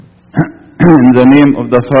In the name of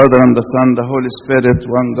the Father, and the Son, the Holy Spirit,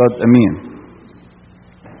 one God, Amen.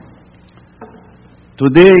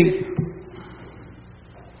 Today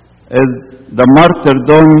is the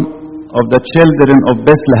martyrdom of the children of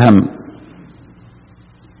Bethlehem,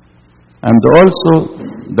 and also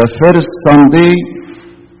the first Sunday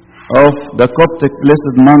of the Coptic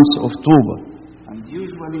blessed month of Tuba. And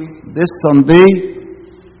usually this Sunday,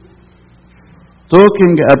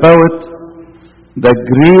 talking about the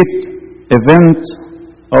great event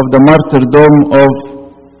of the martyrdom of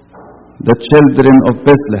the children of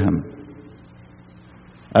Bethlehem,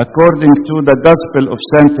 according to the Gospel of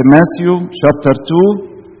St. Matthew, chapter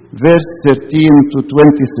 2, verse 13 to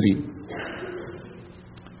 23.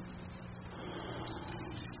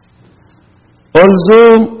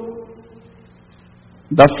 Although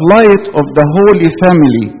the flight of the Holy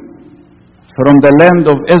Family from the land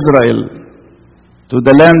of Israel to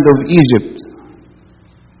the land of Egypt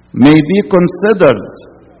may be considered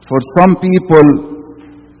for some people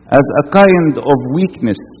as a kind of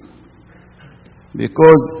weakness,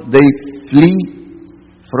 because they flee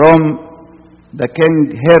from the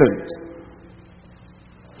King Herod.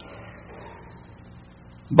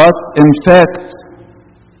 But in fact,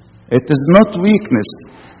 it is not weakness,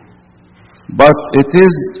 but it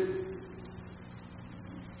is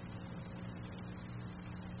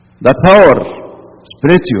the power,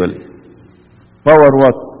 spiritual. Power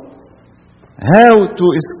what? How to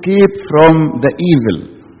escape from the evil.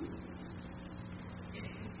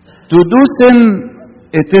 To do sin,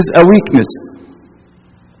 it is a weakness.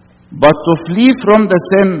 But to flee from the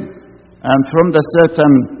sin and from the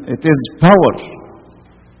Satan, it is power.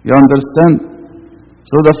 You understand?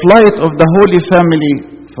 So the flight of the Holy Family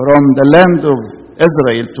from the land of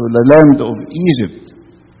Israel to the land of Egypt,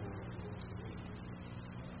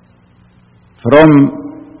 from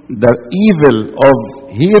the evil of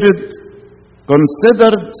Herod,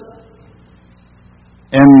 considered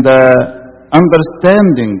in the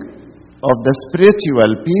understanding of the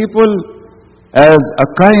spiritual people as a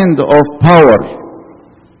kind of power.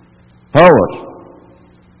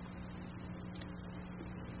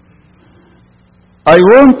 I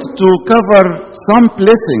want to cover some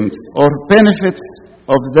blessings or benefits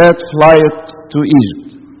of that flight to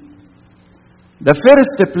Egypt. The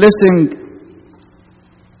first blessing,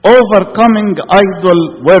 overcoming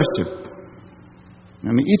idol worship.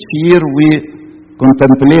 And each year we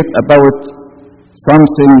contemplate about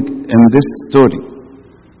something in this story.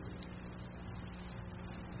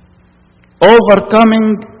 Overcoming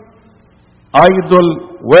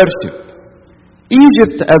idol worship.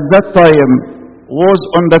 Egypt at that time was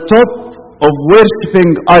on the top of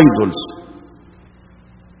worshipping idols.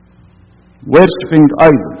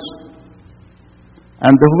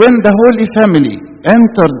 And when the Holy Family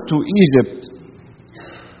entered to Egypt,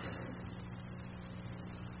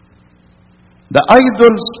 the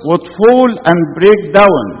idols would fall and break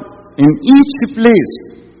down in each place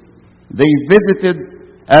they visited,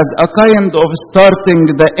 as a kind of starting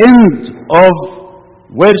the end of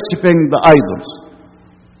worshipping the idols.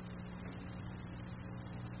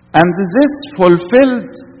 And this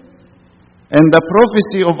fulfilled in the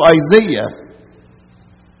prophecy of Isaiah,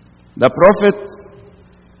 the prophet,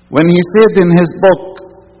 when he said in his book,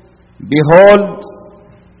 "Behold,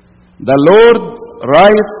 the Lord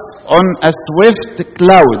rides on a swift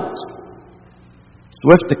cloud."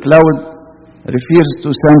 Swift cloud refers to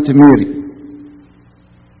Saint Mary.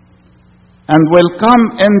 "And will come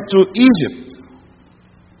into Egypt.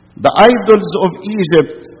 The idols of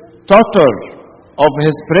Egypt totter of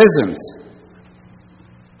his presence,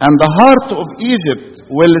 and the heart of Egypt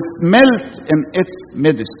will smelt in its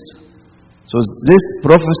midst." So this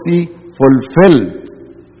prophecy fulfilled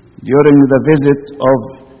during the visit of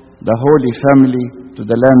the Holy Family to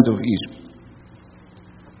the land of Egypt.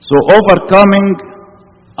 So overcoming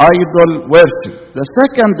idol worship. The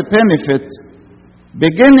second benefit,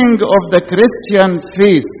 beginning of the Christian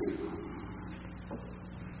faith.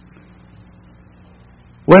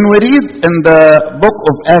 When we read in the book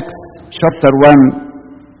of Acts, chapter 1,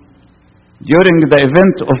 during the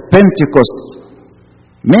event of Pentecost,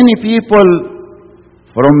 many people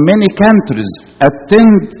from many countries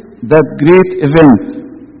attend that great event.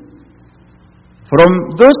 From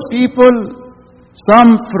those people,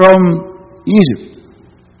 some from Egypt.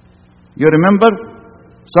 You remember?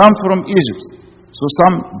 Some from Egypt. So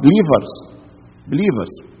some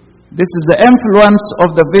believers. This is the influence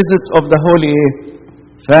of the visit of the Holy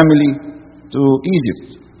Family to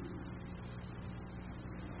Egypt.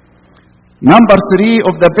 Number 3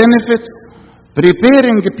 of the benefits,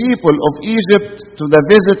 preparing people of Egypt to the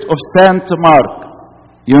visit of Saint Mark.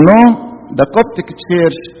 You know, the Coptic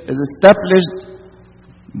Church is established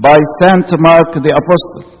by Saint Mark the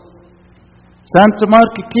Apostle. Saint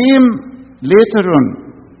Mark came later on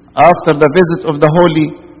after the visit of the Holy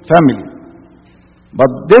Family.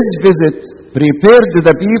 But this visit prepared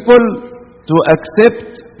the people to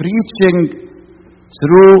accept preaching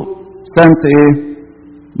through Saint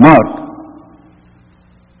Mark.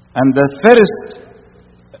 And the first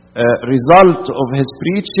result of his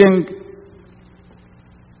preaching,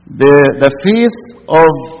 the faith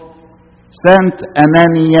of Saint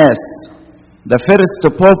Ananias, the first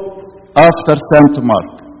pope after Saint Mark,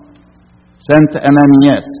 Saint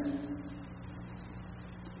Ananias.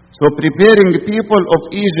 So preparing people of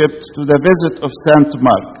Egypt to the visit of Saint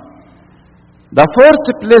Mark. The fourth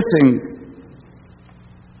blessing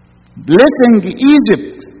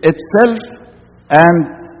Egypt itself and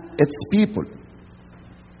its people,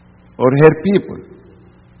 or her people.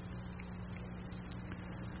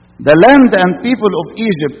 The land and people of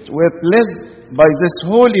Egypt were blessed by this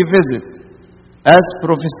holy visit, as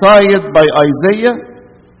prophesied by Isaiah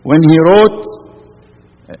when he wrote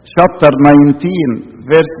chapter 19,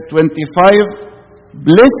 verse 25,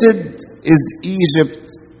 "Blessed is Egypt,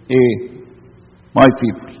 my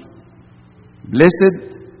people."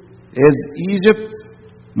 Blessed is Egypt,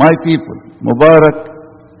 my people. Mubarak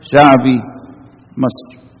Sha'bi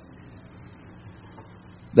Masr.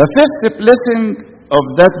 The first blessing of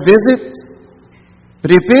that visit,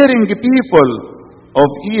 preparing people of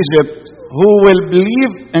Egypt who will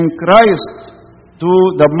believe in Christ to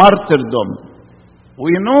the martyrdom.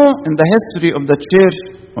 We know in the history of the church,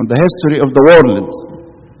 in the history of the world,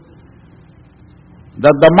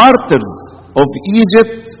 that the martyrs of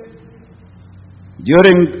Egypt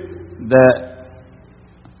during the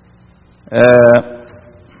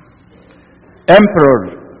emperor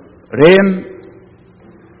reign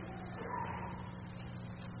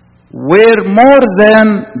were more than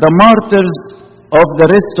the martyrs of the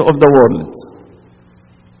rest of the world.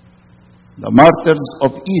 The martyrs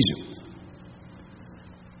of Egypt.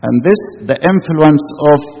 And this, the influence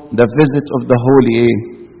of the visit of the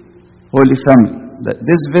Holy Family.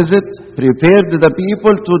 This visit prepared the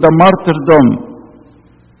people to the martyrdom,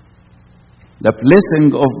 the blessing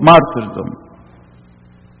of martyrdom.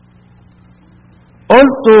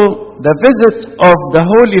 Also, the visit of the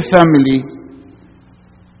Holy Family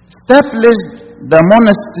established the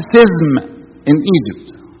monasticism in Egypt,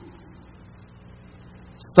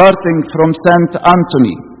 starting from Saint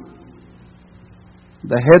Anthony,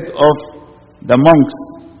 the head of the monks.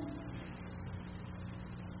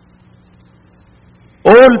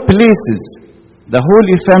 All places the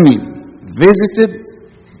Holy Family visited,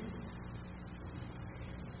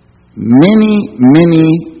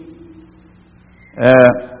 many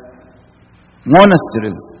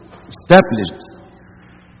monasteries established.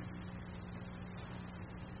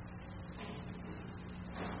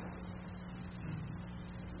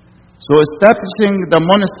 So establishing the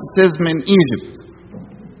monasticism in Egypt,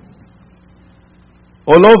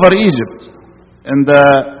 all over Egypt, in the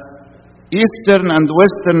eastern and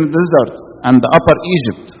western deserts and the upper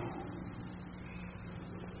Egypt,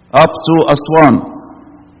 up to Aswan,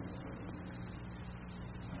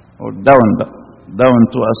 or down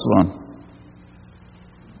to Aswan.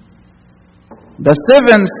 The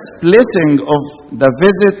seventh blessing of the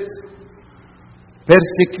visit,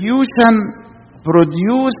 persecution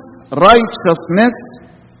produced righteousness,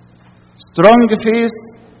 strong faith,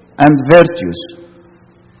 and virtues.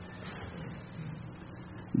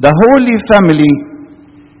 The Holy Family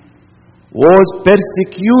was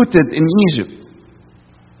persecuted in Egypt,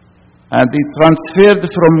 and they transferred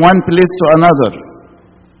from one place to another.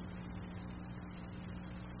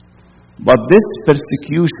 But this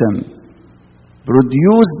persecution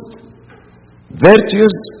produced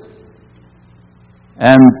virtues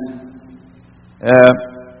and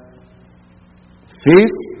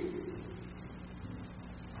faith,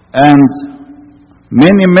 and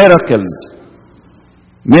many miracles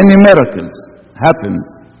happened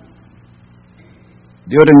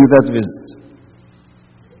during that visit.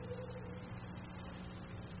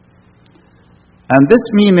 And this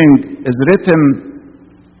meaning is written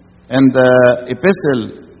in the epistle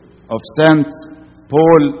of St.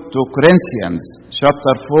 Paul to Corinthians,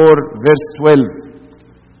 chapter 4, verse 12.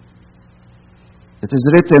 It is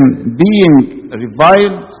written, being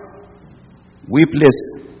reviled, we bless.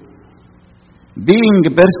 Being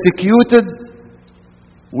persecuted,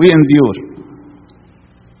 we endure.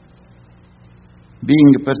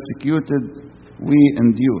 Being persecuted, we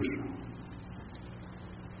endure.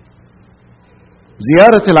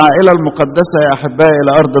 زيارة العائلة المقدسة يا أحبائي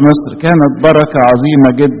إلى أرض مصر كانت بركة عظيمة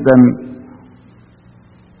جدا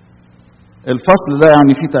الفصل ده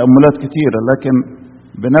يعني فيه تأملات كتيرة، لكن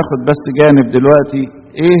بناخد بس جانب دلوقتي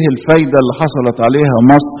ايه الفايدة اللي حصلت عليها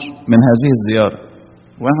مصر من هذه الزيارة.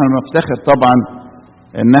 واحنا نفتخر طبعا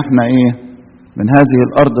ان احنا من هذه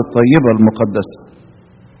الارض الطيبة المقدسة.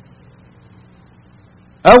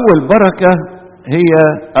 اول بركة هي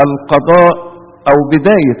القضاء او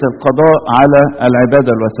بداية القضاء على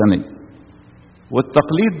العبادة الوثنية.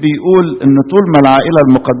 والتقليد بيقول ان طول ما العائلة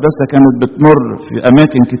المقدسة كانت بتمر في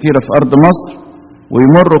اماكن كتيرة في ارض مصر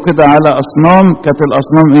ويمروا كده على اصنام، كانت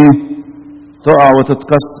الاصنام تقع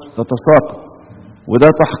وتتكسر تتساقط. وده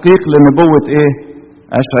تحقيق لنبوة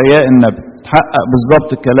اشعياء النبي. تحقق بالظبط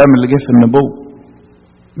الكلام اللي جه في النبوة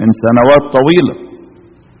من سنوات طويلة.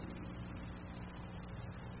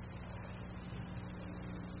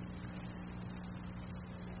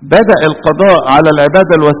 بدأ القضاء على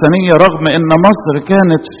العبادة الوثنية رغم ان مصر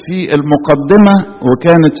كانت في المقدمة،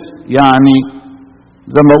 وكانت يعني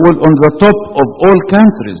زي ما اقول on the top of all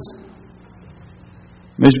countries.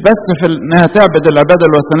 مش بس في انها تعبد العبادة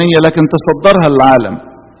الوثنية، لكن تصدرها للعالم،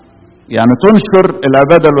 يعني تنشر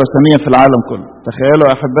العبادة الوثنية في العالم كله. تخيلوا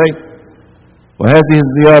يا احبائي. وهذه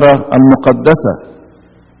الزيارة المقدسة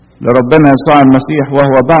لربنا يسوع المسيح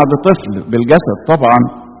وهو بعد طفل بالجسد طبعا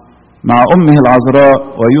مع امه العذراء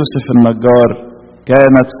ويوسف النجار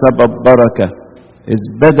كانت سبب بركة، اذ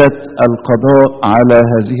بدت القضاء على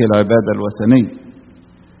هذه العبادة الوثنية.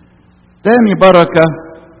 تاني بركة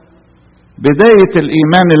بداية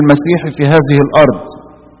الايمان المسيحي في هذه الارض.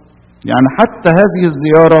 يعني حتى هذه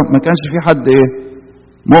الزيارة ما كانش في حد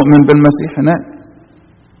مؤمن بالمسيح هناك،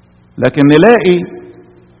 لكن نلاقي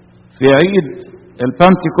في عيد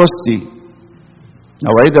البنتيكوستي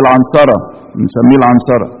او عيد العنصرة، بنسميه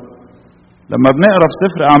العنصرة، لما بنقرا في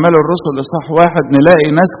سفر اعمال الرسل اصحاح 1 نلاقي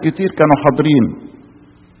ناس كتير كانوا حاضرين.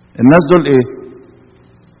 الناس دول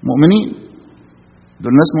مؤمنين،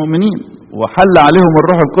 دول ناس مؤمنين، وحل عليهم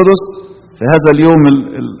الروح القدس في هذا اليوم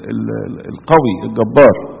القوي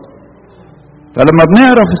الجبار. فلما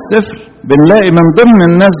بنقرا في السفر بنلاقي من ضمن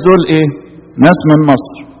الناس دول ناس من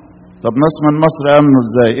مصر. طب ناس من مصر امنوا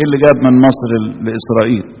ازاي؟ ايه اللي جاب من مصر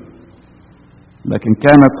لاسرائيل؟ لكن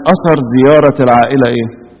كانت اثر زيارة العائلة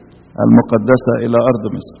المقدسة الى ارض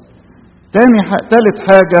مصر. ثالث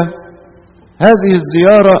حاجة، هذه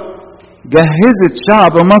الزيارة جهزت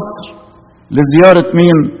شعب مصر لزيارة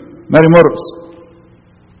مين؟ ماري مرقس.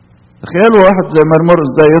 تخيلوا واحد زي ماري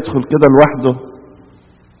مرقس ده يدخل كده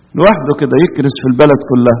لوحده كده يكرس في البلد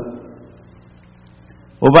كلها،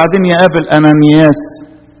 وبعدين يقابل انانياس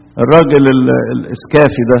الراجل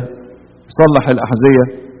الاسكافي ده يصلح الاحذية،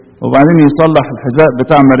 وبعدين يصلح الحذاء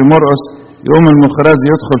بتاع ماري مرقس، يقوم المخراز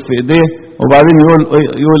يدخل في ايديه، وبعدين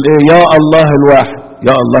يقول يا الله الواحد.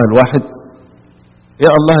 يا الله الواحد؟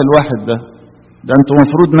 يا الله الواحد ده انتوا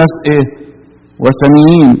مفروض ناس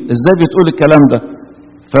وثنيين، ازاي بتقول الكلام ده؟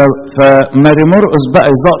 فماري مرقس بقى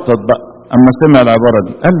يزقطط بقى اما سمع العبارة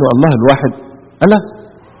دي، قال له الله الواحد؟ قال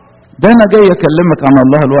ده انا جاي اكلمك عن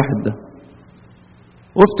الله الواحد ده.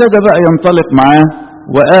 وابتدى بقى ينطلق معاه،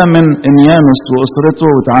 وآمن انيانوس واسرته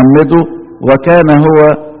وتعمدوا، وكان هو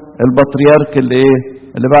البطريرك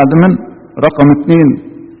اللي بعد من رقم 2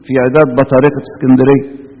 في عداد بطارقة اسكندرية.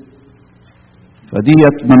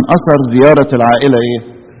 فديت من اثر زيارة العائلة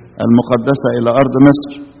المقدسة الى ارض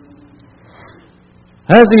مصر.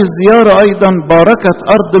 هذه الزيارة ايضا باركت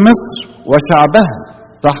ارض مصر وشعبها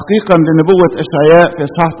تحقيقا لنبوة اشعياء في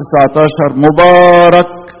اصحاح 19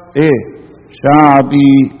 مبارك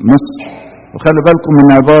شعبي مصر. وخلي بالكم من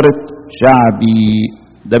عبارة شعبي،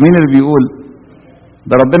 ده مين اللي بيقول؟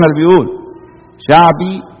 ده ربنا اللي بيقول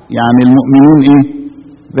شعبي، يعني المؤمنين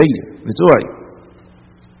بيا بتوعي.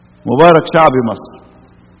 مبارك شعبي مصر.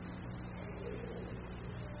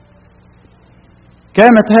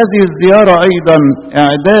 كانت هذه الزيارة ايضا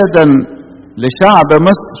اعدادا لشعب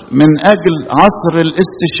مصر من اجل عصر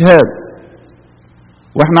الاستشهاد.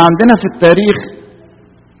 واحنا عندنا في التاريخ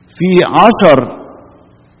في 10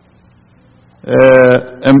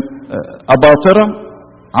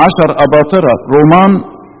 أباطرة رومان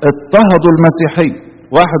اضطهدوا المسيحية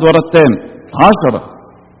واحد ورا الثاني 10.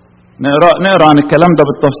 نقرأ عن الكلام ده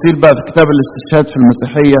بالتفصيل بقى في كتاب الاستشهاد في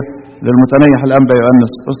المسيحية للمتنيح الأنبا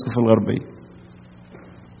يؤنس أسقف الغربية.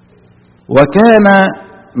 وكان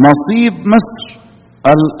نصيب مصر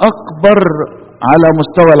الأكبر على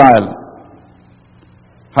مستوى العالم.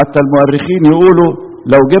 حتى المؤرخين يقولوا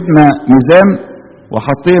لو جبنا ميزان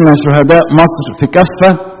وحطينا شهداء مصر في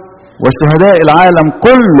كفة وشهداء العالم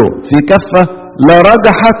كله في كفة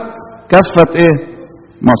لرجحت كفة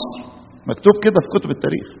مصر. مكتوب كده في كتب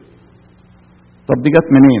التاريخ. طب دي جت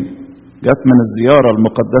منين؟ جت من الزيارة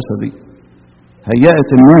المقدسة دي. هيأت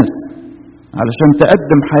الناس علشان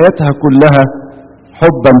تقدم حياتها كلها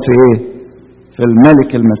حبا في ايه؟ في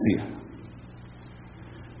الملك المسيح.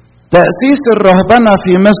 تأسيس الرهبنة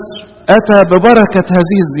في مصر أتى ببركة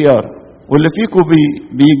هذه الزيارة، واللي فيكم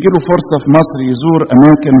بيجي له فرصة في مصر يزور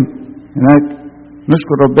أماكن هناك،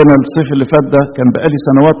 نشكر ربنا. الصيف اللي فات ده كان بقالي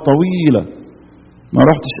سنوات طويلة ما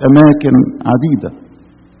رحتش أماكن عديدة،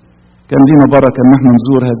 كان لينا بركة إن احنا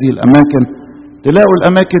نزور هذه الأماكن. تلاقوا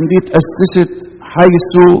الأماكن دي تأسست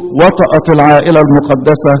حيث وطأت العائلة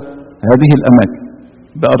المقدسة هذه الأماكن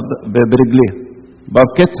برجليها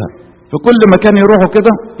بركتها. في كل مكان يروحوا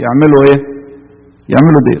كده يعملوا ايه؟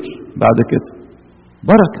 يعملوا دير بعد كده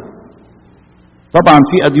بركة. طبعا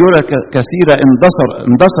في أديرة كثيرة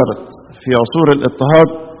اندثرت في عصور الاضطهاد،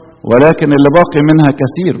 ولكن اللي باقي منها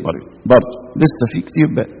كثير برضه لسه في كثير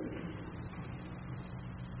باقي.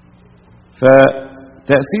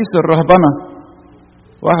 فتأسيس الرهبنة،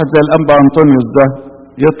 واحد زي الأنبا أنطونيوس ده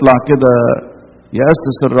يطلع كده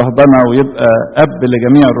يأسس الرهبنة ويبقى أب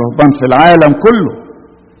لجميع الرهبان في العالم كله.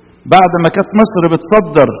 بعد ما كانت مصر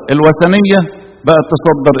بتصدر الوثنية بقت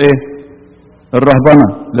تصدر ايه؟ الرهبنة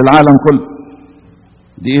للعالم كله.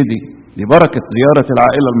 دي ايه دي بركة زيارة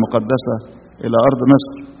العائلة المقدسة إلى أرض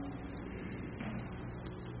مصر.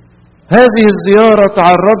 هذه الزيارة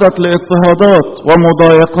تعرضت لاضطهادات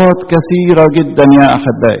ومضايقات كثيرة جدا يا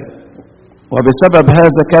أحبائي، وبسبب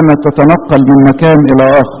هذا كانت تتنقل من مكان إلى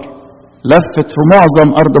آخر، لفت في معظم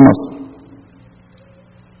أرض مصر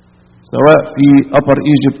سواء في أبر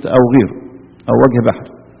إيجيبت أو غيره أو وجه بحر.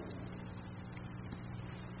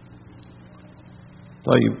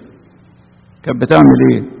 طيب كانت بتعمل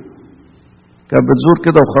إيه؟ كانت بتزور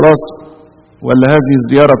كده وخلاص، ولا هذه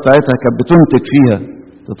الزيارة بتاعتها كانت بتنتج فيها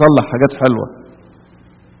تطلع حاجات حلوة؟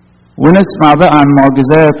 ونسمع بقى عن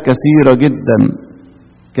معجزات كثيرة جدا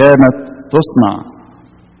كانت تصنع.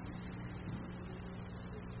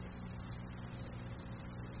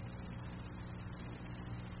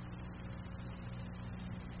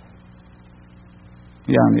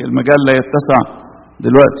 يعني المجال لا يتسع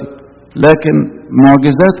دلوقتي، لكن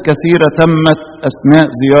معجزات كثيرة تمت أثناء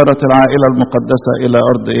زيارة العائلة المقدسة إلى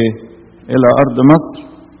أرض إيه؟ إلى أرض مصر،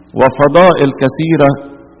 وفضائل كثيرة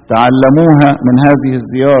تعلموها من هذه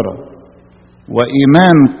الزيارة،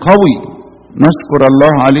 وإيمان قوي نشكر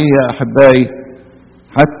الله عليه يا أحبائي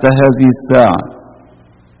حتى هذه الساعة.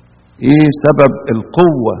 إيه سبب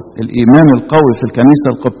القوة الإيمان القوي في الكنيسة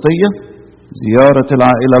القبطية؟ زيارة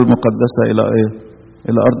العائلة المقدسة إلى إيه؟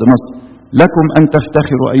 إلى أرض مصر. لكم أن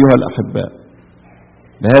تفتخروا أيها الأحباء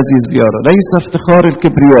بهذه الزيارة، ليس افتخار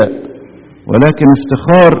الكبرياء ولكن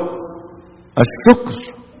افتخار الشكر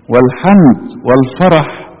والحمد والفرح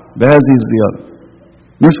بهذه الزيارة.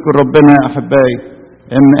 نشكر ربنا يا أحبائي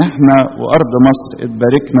إن إحنا وأرض مصر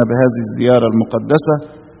اتباركنا بهذه الزيارة المقدسة،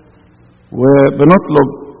 وبنطلب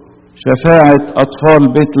شفاعة أطفال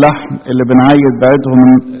بيت لحم اللي بنعيد بعيدهم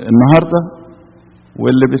النهاردة،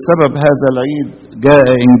 واللي بسبب هذا العيد جاء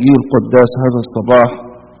إنجيل قداس هذا الصباح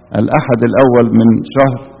الأحد الأول من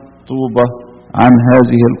شهر طوبة عن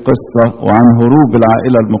هذه القصة وعن هروب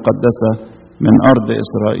العائلة المقدسة من أرض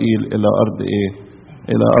إسرائيل إلى أرض إيه؟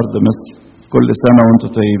 إلى أرض مصر. كل سنة وأنتم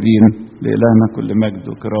طيبين، لإلهنا كل مجد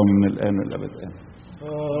وكرام من الآن والأبد آمين.